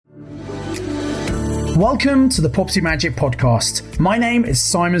Welcome to the Property Magic Podcast. My name is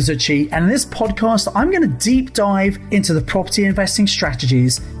Simon Zucci, and in this podcast, I'm going to deep dive into the property investing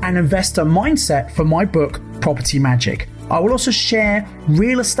strategies and investor mindset for my book, Property Magic. I will also share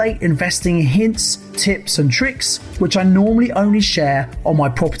real estate investing hints, tips, and tricks, which I normally only share on my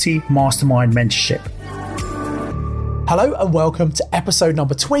Property Mastermind mentorship. Hello, and welcome to episode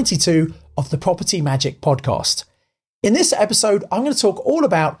number 22 of the Property Magic Podcast. In this episode, I'm going to talk all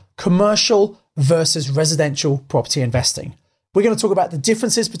about commercial versus residential property investing. We're going to talk about the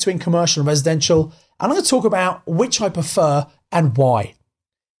differences between commercial and residential, and I'm going to talk about which I prefer and why.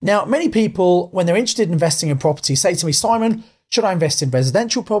 Now, many people, when they're interested in investing in property, say to me, Simon, should I invest in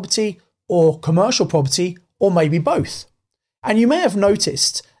residential property or commercial property, or maybe both? And you may have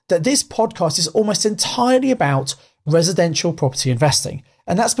noticed that this podcast is almost entirely about residential property investing,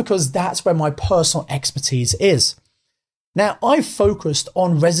 and that's because that's where my personal expertise is. Now, I've focused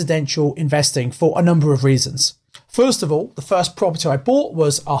on residential investing for a number of reasons. First of all, the first property I bought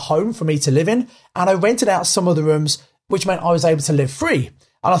was a home for me to live in, and I rented out some of the rooms, which meant I was able to live free.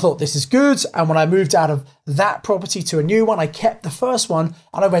 And I thought, this is good. And when I moved out of that property to a new one, I kept the first one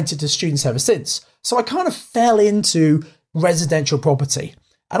and I rented to students ever since. So I kind of fell into residential property.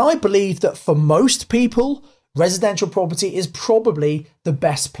 And I believe that for most people, residential property is probably the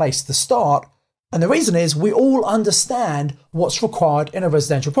best place to start. And the reason is we all understand what's required in a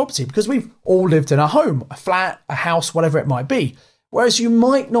residential property because we've all lived in a home, a flat, a house, whatever it might be. Whereas you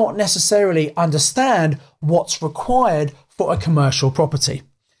might not necessarily understand what's required for a commercial property.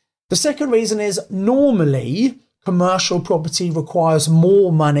 The second reason is normally commercial property requires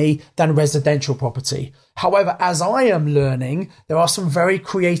more money than residential property. However, as I am learning, there are some very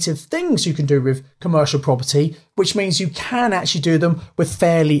creative things you can do with commercial property, which means you can actually do them with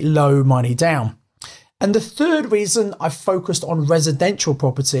fairly low money down. And the third reason I've focused on residential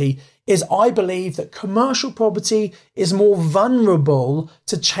property is I believe that commercial property is more vulnerable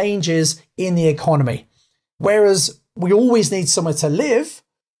to changes in the economy. Whereas we always need somewhere to live,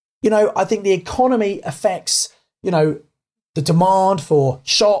 I think the economy affects, the demand for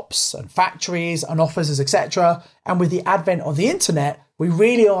shops and factories and offices, etc. And with the advent of the internet, we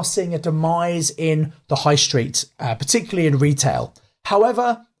really are seeing a demise in the high street, particularly in retail.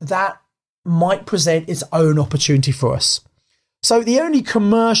 However, that might present its own opportunity for us. So the only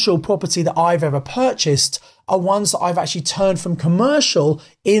commercial property that I've ever purchased are ones that I've actually turned from commercial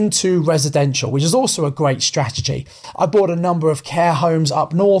into residential, which is also a great strategy. I bought a number of care homes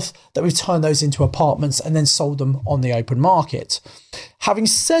up north that we've turned those into apartments and then sold them on the open market. Having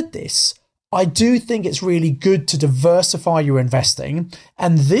said this, I do think it's really good to diversify your investing.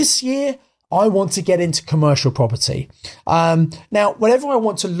 And this year, I want to get into commercial property. Now, whenever I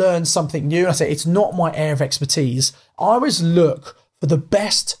want to learn something new, I say it's not my area of expertise, I always look for the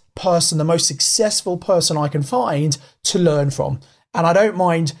best person, the most successful person I can find to learn from. And I don't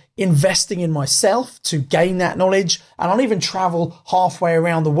mind investing in myself to gain that knowledge. And I'll even travel halfway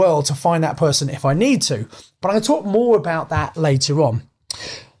around the world to find that person if I need to. But I'm going to talk more about that later on.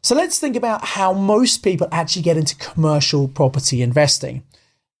 So let's think about how most people actually get into commercial property investing.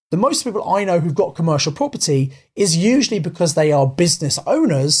 The most people I know who've got commercial property is usually because they are business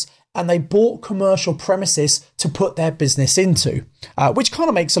owners and they bought commercial premises to put their business into, which kind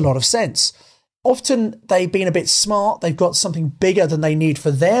of makes a lot of sense. Often they've been a bit smart. They've got something bigger than they need for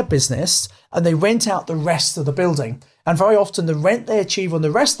their business and they rent out the rest of the building. And very often the rent they achieve on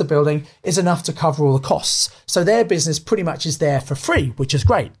the rest of the building is enough to cover all the costs. So their business pretty much is there for free, which is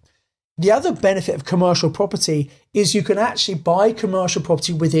great. The other benefit of commercial property is you can actually buy commercial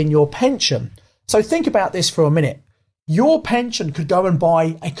property within your pension. So think about this for a minute. Your pension could go and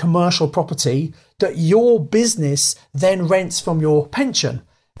buy a commercial property that your business then rents from your pension.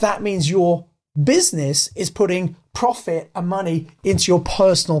 That means your business is putting profit and money into your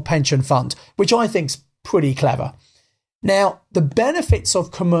personal pension fund, which I think is pretty clever. Now, the benefits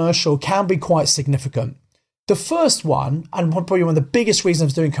of commercial can be quite significant. The first one, and probably one of the biggest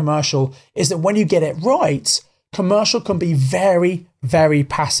reasons for doing commercial, is that when you get it right, commercial can be very, very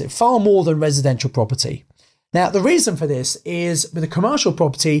passive, far more than residential property. Now, the reason for this is with a commercial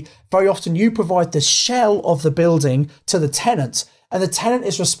property, very often you provide the shell of the building to the tenant, and the tenant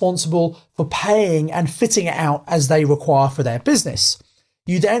is responsible for paying and fitting it out as they require for their business.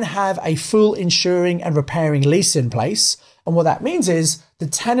 You then have a full insuring and repairing lease in place. And what that means is the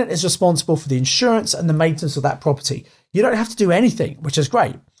tenant is responsible for the insurance and the maintenance of that property. You don't have to do anything, which is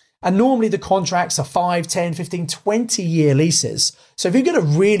great. And normally the contracts are 5, 10, 15, 20 year leases. So if you get a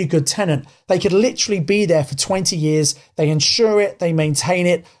really good tenant, they could literally be there for 20 years. They insure it, they maintain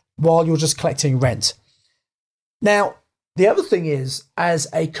it while you're just collecting rent. Now, The other thing is, as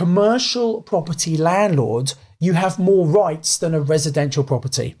a commercial property landlord, you have more rights than a residential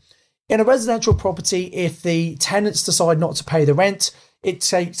property. In a residential property, if the tenants decide not to pay the rent, it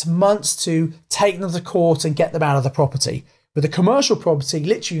takes months to take them to court and get them out of the property. With a commercial property,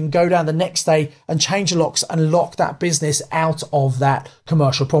 literally you can go down the next day and change the locks and lock that business out of that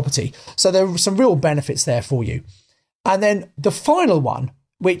commercial property. So there are some real benefits there for you. And then the final one,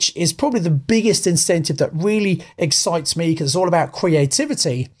 which is probably the biggest incentive that really excites me because it's all about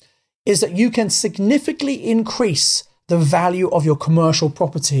creativity, is that you can significantly increase the value of your commercial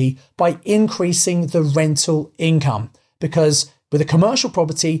property by increasing the rental income. Because with a commercial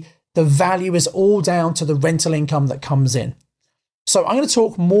property, the value is all down to the rental income that comes in. So I'm going to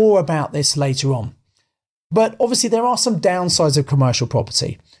talk more about this later on. But obviously there are some downsides of commercial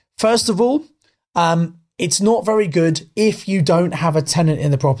property. First of all, it's not very good if you don't have a tenant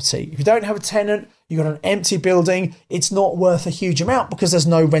in the property. If you don't have a tenant, you've got an empty building, it's not worth a huge amount because there's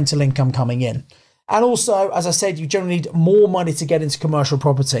no rental income coming in. And also, as I said, you generally need more money to get into commercial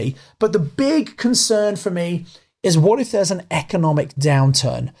property. But the big concern for me is, what if there's an economic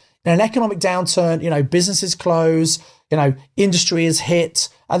downturn? In an economic downturn, businesses close, industry is hit,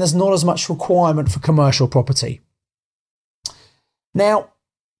 and there's not as much requirement for commercial property. Now,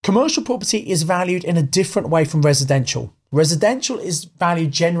 commercial property is valued in a different way from residential. Residential is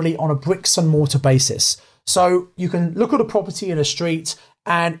valued generally on a bricks and mortar basis. So you can look at a property in a street,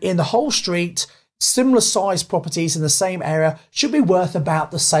 and in the whole street, similar size properties in the same area should be worth about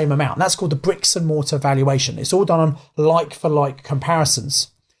the same amount. And that's called the bricks and mortar valuation. It's all done on like for like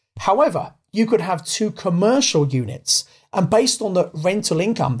comparisons. However, you could have two commercial units, and based on the rental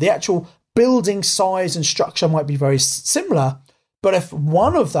income, the actual building size and structure might be very similar. But if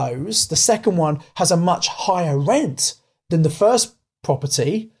one of those, the second one, has a much higher rent than the first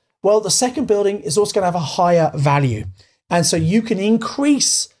property, well, the second building is also going to have a higher value. And so you can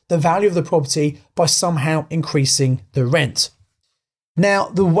increase the value of the property by somehow increasing the rent. Now,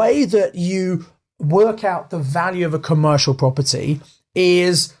 the way that you work out the value of a commercial property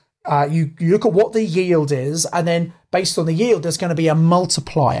is you look at what the yield is, and then based on the yield, there's going to be a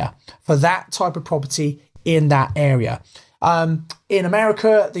multiplier for that type of property in that area. In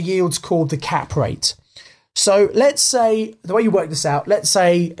America, the yield's called the cap rate. So let's say, the way you work this out, let's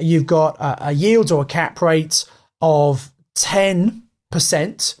say you've got a yield or a cap rate of 10%.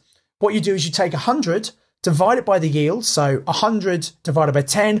 What you do is you take 100, divide it by the yield. So 100 divided by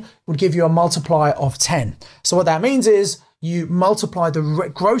 10 would give you a multiplier of 10. So what that means is you multiply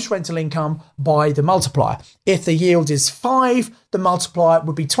the gross rental income by the multiplier. If the yield is 5, the multiplier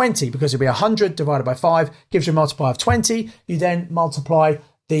would be 20, because it'd be 100 divided by 5 gives you a multiplier of 20. You then multiply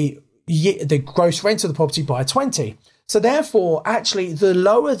the gross rent of the property by 20. So therefore, actually, the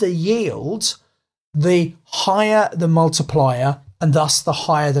lower the yield, the higher the multiplier, and thus the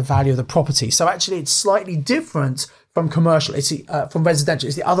higher the value of the property. So actually, it's slightly different from commercial. It's from residential.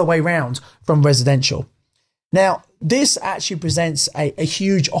 It's the other way around from residential. Now, this actually presents a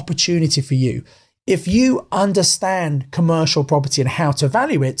huge opportunity for you. If you understand commercial property and how to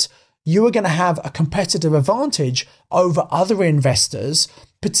value it, you are going to have a competitive advantage over other investors,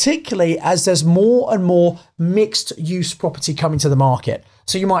 particularly as there's more and more mixed use property coming to the market.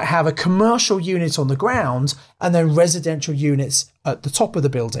 So you might have a commercial unit on the ground and then residential units at the top of the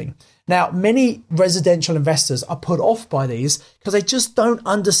building. Now, many residential investors are put off by these because they just don't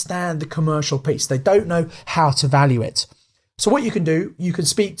understand the commercial piece. They don't know how to value it. So what you can do, you can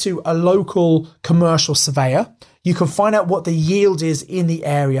speak to a local commercial surveyor. You can find out what the yield is in the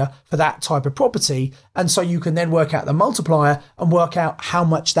area for that type of property. And so you can then work out the multiplier and work out how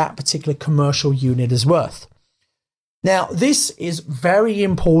much that particular commercial unit is worth. Now, this is very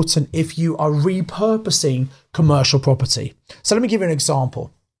important if you are repurposing commercial property. So let me give you an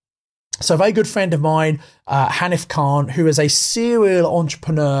example. So a very good friend of mine, Hanif Khan, who is a serial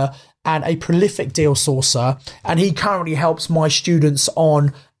entrepreneur and a prolific deal sourcer, and he currently helps my students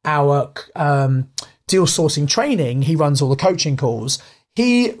on our deal sourcing training. He runs all the coaching calls.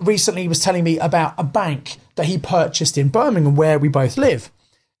 He recently was telling me about a bank that he purchased in Birmingham, where we both live.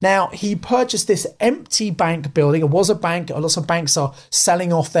 Now, he purchased this empty bank building. It was a bank. Lots of banks are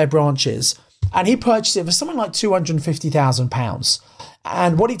selling off their branches. And he purchased it for something like £250,000.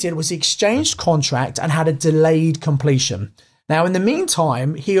 And what he did was he exchanged contract and had a delayed completion. Now, in the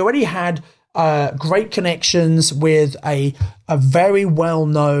meantime, he already had great connections with a very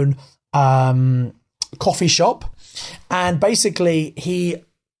well-known coffee shop. And basically, he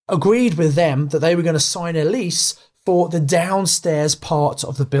agreed with them that they were going to sign a lease for the downstairs part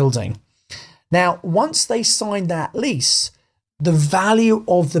of the building. Now, once they signed that lease, the value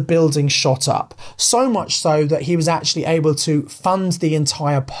of the building shot up, so much so that he was actually able to fund the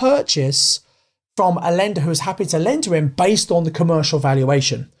entire purchase from a lender who was happy to lend to him based on the commercial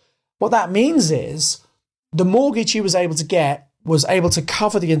valuation. What that means is the mortgage he was able to get was able to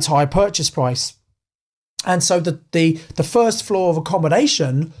cover the entire purchase price. And so the first floor of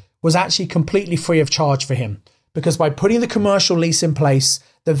accommodation was actually completely free of charge for him, because by putting the commercial lease in place,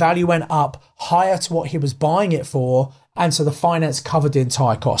 the value went up higher to what he was buying it for, and so the finance covered the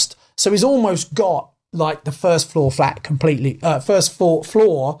entire cost. So he's almost got like the first floor flat completely, first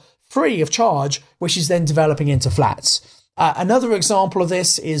floor free of charge, which is then developing into flats. Another example of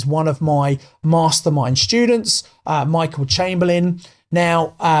this is one of my mastermind students, Michael Chamberlain.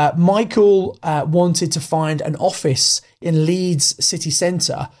 Now, Michael wanted to find an office in Leeds city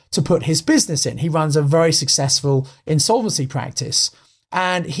centre to put his business in. He runs a very successful insolvency practice,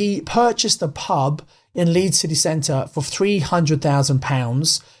 and he purchased a pub in Leeds city centre for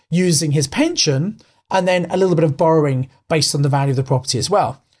 £300,000 using his pension and then a little bit of borrowing based on the value of the property as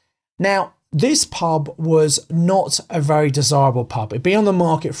well. Now, this pub was not a very desirable pub. It'd been on the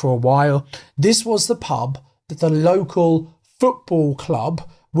market for a while. This was the pub that the local football club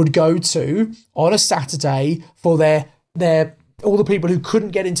would go to on a Saturday for their all the people who couldn't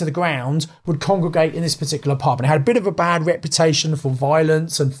get into the ground would congregate in this particular pub. And it had a bit of a bad reputation for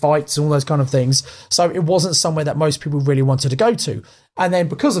violence and fights and all those kind of things. So it wasn't somewhere that most people really wanted to go to. And then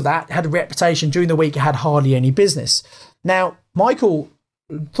because of that, it had a reputation. During the week, it had hardly any business. Now, Michael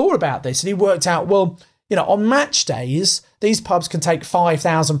thought about this and he worked out, well, you know, on match days, these pubs can take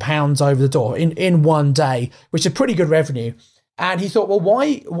 £5,000 over the door in one day, which is pretty good revenue. And he thought, well,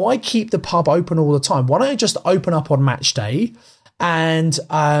 why keep the pub open all the time? Why don't I just open up on match day? And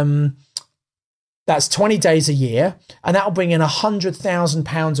that's 20 days a year, and that'll bring in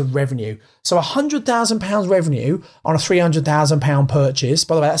 £100,000 of revenue. So £100,000 revenue on a £300,000 purchase.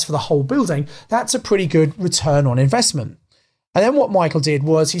 By the way, that's for the whole building. That's a pretty good return on investment. And then what Michael did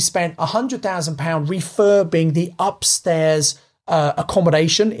was he spent £100,000 refurbing the upstairs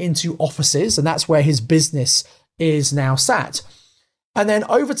accommodation into offices, and that's where his business is now sat. And then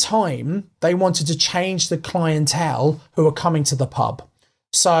over time, they wanted to change the clientele who were coming to the pub.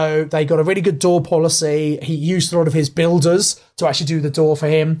 So they got a really good door policy. He used a lot of his builders to actually do the door for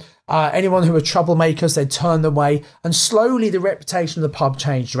him. Anyone who were troublemakers, they'd turn them away. And slowly the reputation of the pub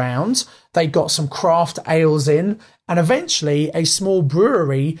changed around. They got some craft ales in. And eventually a small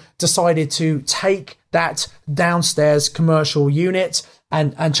brewery decided to take that downstairs commercial unit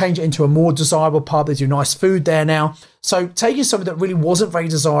and change it into a more desirable pub. They do nice food there now. So taking something that really wasn't very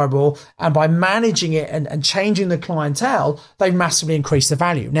desirable, and by managing it and changing the clientele, they've massively increased the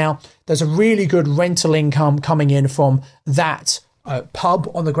value. Now, there's a really good rental income coming in from that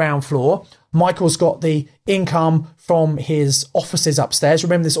pub on the ground floor. Michael's got the income from his offices upstairs.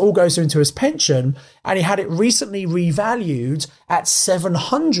 Remember, this all goes into his pension, and he had it recently revalued at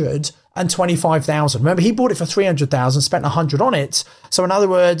 $725,000. Remember, he bought it for $300,000, spent $100 on it. So in other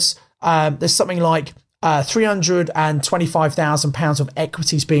words, there's something like £325,000 of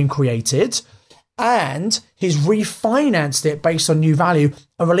equities being created, and he's refinanced it based on new value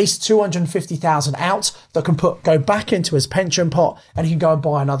and released $250,000 out that can go back into his pension pot, and he can go and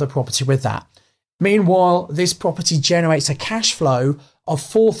buy another property with that. Meanwhile, this property generates a cash flow of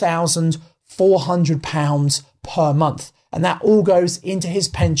 £4,400 per month, and that all goes into his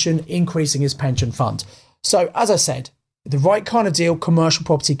pension, increasing his pension fund. So as I said, the right kind of deal, commercial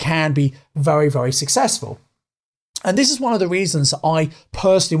property can be very, very successful. And this is one of the reasons I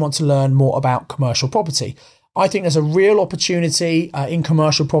personally want to learn more about commercial property. I think there's a real opportunity in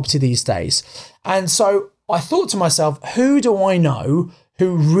commercial property these days. And so I thought to myself, who do I know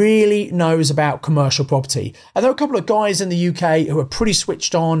who really knows about commercial property? And there are a couple of guys in the UK who are pretty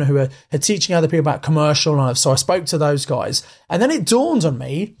switched on, who are teaching other people about commercial. And so I spoke to those guys. And then it dawned on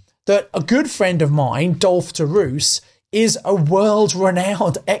me that a good friend of mine, Dolph de Roos, is a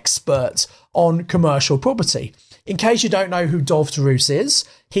world-renowned expert on commercial property. In case you don't know who Dolph de Roos is,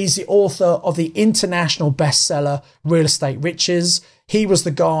 he's the author of the international bestseller Real Estate Riches. He was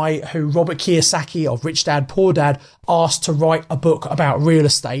the guy who Robert Kiyosaki of Rich Dad, Poor Dad asked to write a book about real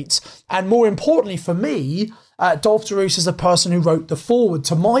estate. And more importantly for me, Dolph de Roos is the person who wrote the foreword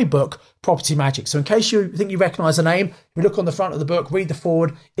to my book, Property Magic. So in case you think you recognise the name, if you look on the front of the book, read the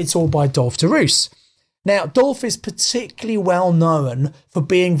foreword, it's all by Dolph de Roos. Now, Dolph is particularly well known for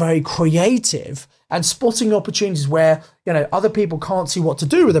being very creative and spotting opportunities where, you know, other people can't see what to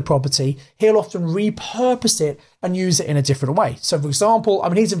do with a property. He'll often repurpose it and use it in a different way. So, for example,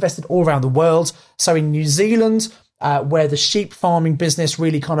 he's invested all around the world. So in New Zealand, where the sheep farming business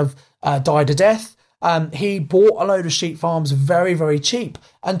really kind of died a death, he bought a load of sheep farms very, very cheap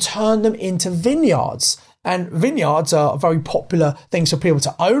and turned them into vineyards. And vineyards are very popular things for people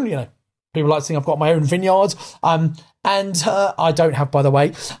to own. People like to think I've got my own vineyard. And I don't have, by the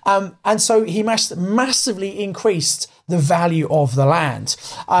way. And so he massively increased the value of the land.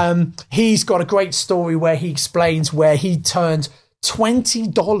 He's got a great story where he explains where he turned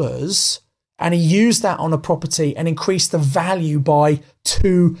 $20 and he used that on a property and increased the value by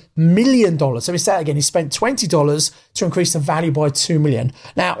 $2 million. So he said again, he spent $20 to increase the value by $2 million.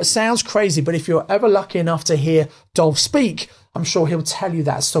 Now, it sounds crazy, but if you're ever lucky enough to hear Dolph speak, I'm sure he'll tell you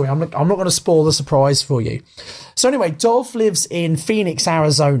that story. I'm not going to spoil the surprise for you. So anyway, Dolph lives in Phoenix,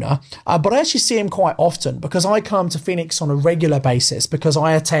 Arizona, but I actually see him quite often because I come to Phoenix on a regular basis because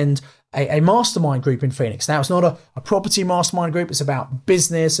I attend a mastermind group in Phoenix. Now, it's not a property mastermind group. It's about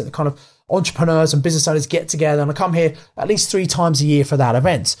business and kind of entrepreneurs and business owners get together. And I come here at least 3 times a year for that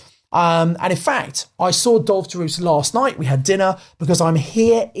event. And in fact, I saw Dolph DeRoos last night. We had dinner because I'm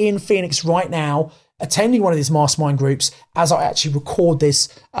here in Phoenix right now, attending one of these mastermind groups as I actually record this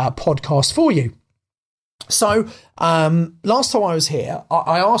podcast for you. So last time I was here,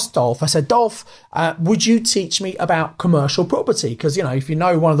 I asked Dolph, I said, Dolph, would you teach me about commercial property? Because, if you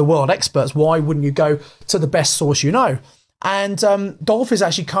know one of the world experts, why wouldn't you go to the best source you know? And Dolph is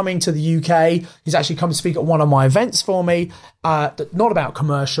actually coming to the UK. He's actually come to speak at one of my events for me, not about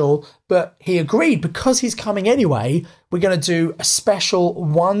commercial, but he agreed because he's coming anyway, we're going to do a special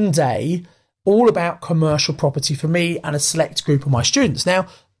one day all about commercial property for me and a select group of my students. Now,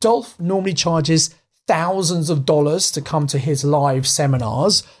 Dolph normally charges thousands of dollars to come to his live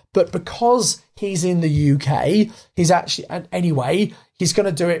seminars, but because he's in the UK, he's going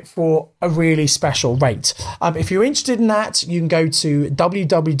to do it for a really special rate. If you're interested in that, you can go to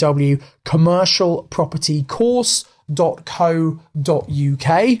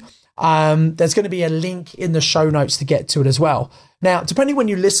www.commercialpropertycourse.co.uk. There's going to be a link in the show notes to get to it as well. Now, depending when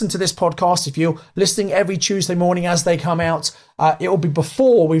you listen to this podcast, if you're listening every Tuesday morning as they come out, it will be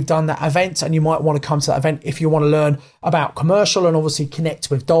before we've done that event, and you might want to come to that event if you want to learn about commercial and obviously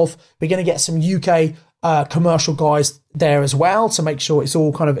connect with Dolph. We're going to get some UK commercial guys there as well to make sure it's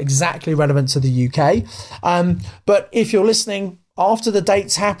all kind of exactly relevant to the UK. But if you're listening after the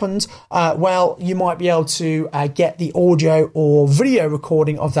dates happened, you might be able to get the audio or video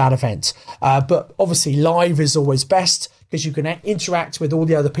recording of that event. But obviously live is always best because you can interact with all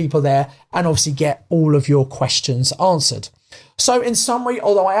the other people there and obviously get all of your questions answered. So in summary,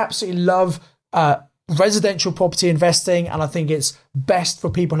 although I absolutely love residential property investing, and I think it's best for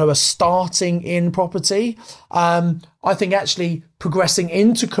people who are starting in property, I think actually progressing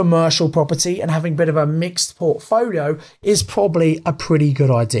into commercial property and having a bit of a mixed portfolio is probably a pretty good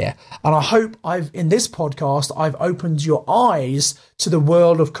idea. And I hope in this podcast, I've opened your eyes to the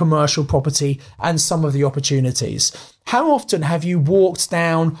world of commercial property and some of the opportunities. How often have you walked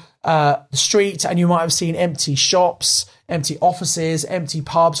down the street and you might have seen empty shops, empty offices, empty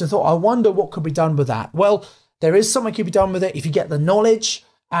pubs, and thought, I wonder what could be done with that? Well, there is something could be done with it. If you get the knowledge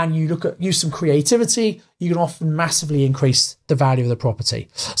and you use some creativity, you can often massively increase the value of the property.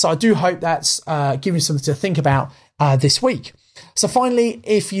 So I do hope that's giving you something to think about this week. So finally,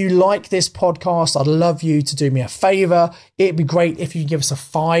 if you like this podcast, I'd love you to do me a favor. It'd be great if you give us a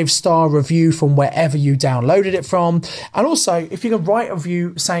 5-star review from wherever you downloaded it from. And also, if you can write a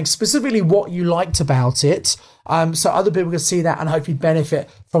review saying specifically what you liked about it, so other people can see that and hopefully benefit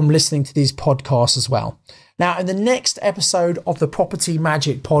from listening to these podcasts as well. Now, in the next episode of the Property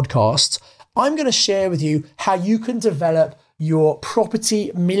Magic podcast, I'm going to share with you how you can develop your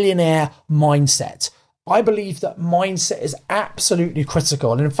property millionaire mindset. I believe that mindset is absolutely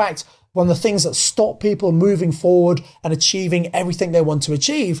critical. And in fact, one of the things that stop people moving forward and achieving everything they want to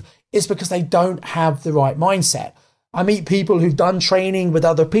achieve is because they don't have the right mindset. I meet people who've done training with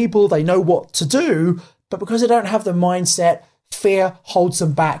other people. They know what to do, but because they don't have the mindset, fear holds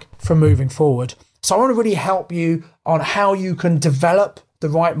them back from moving forward. So I want to really help you on how you can develop the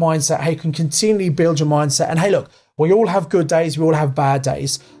right mindset, how you can continually build your mindset. And hey, look, we all have good days, we all have bad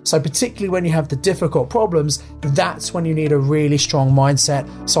days. So particularly when you have the difficult problems, that's when you need a really strong mindset.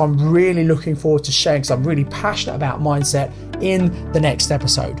 So I'm really looking forward to sharing, because I'm really passionate about mindset, in the next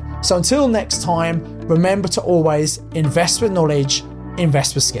episode. So until next time, remember to always invest with knowledge,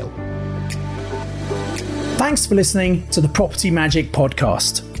 invest with skill. Thanks for listening to the Property Magic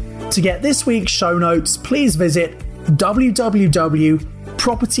podcast. To get this week's show notes, please visit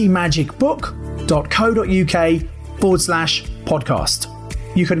www.propertymagicbook.co.uk/podcast.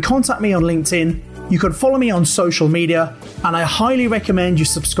 You can contact me on LinkedIn, you can follow me on social media, and I highly recommend you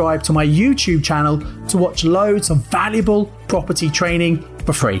subscribe to my YouTube channel to watch loads of valuable property training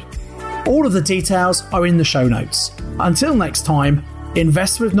for free. All of the details are in the show notes. Until next time,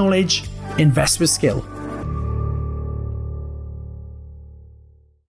 invest with knowledge, invest with skill.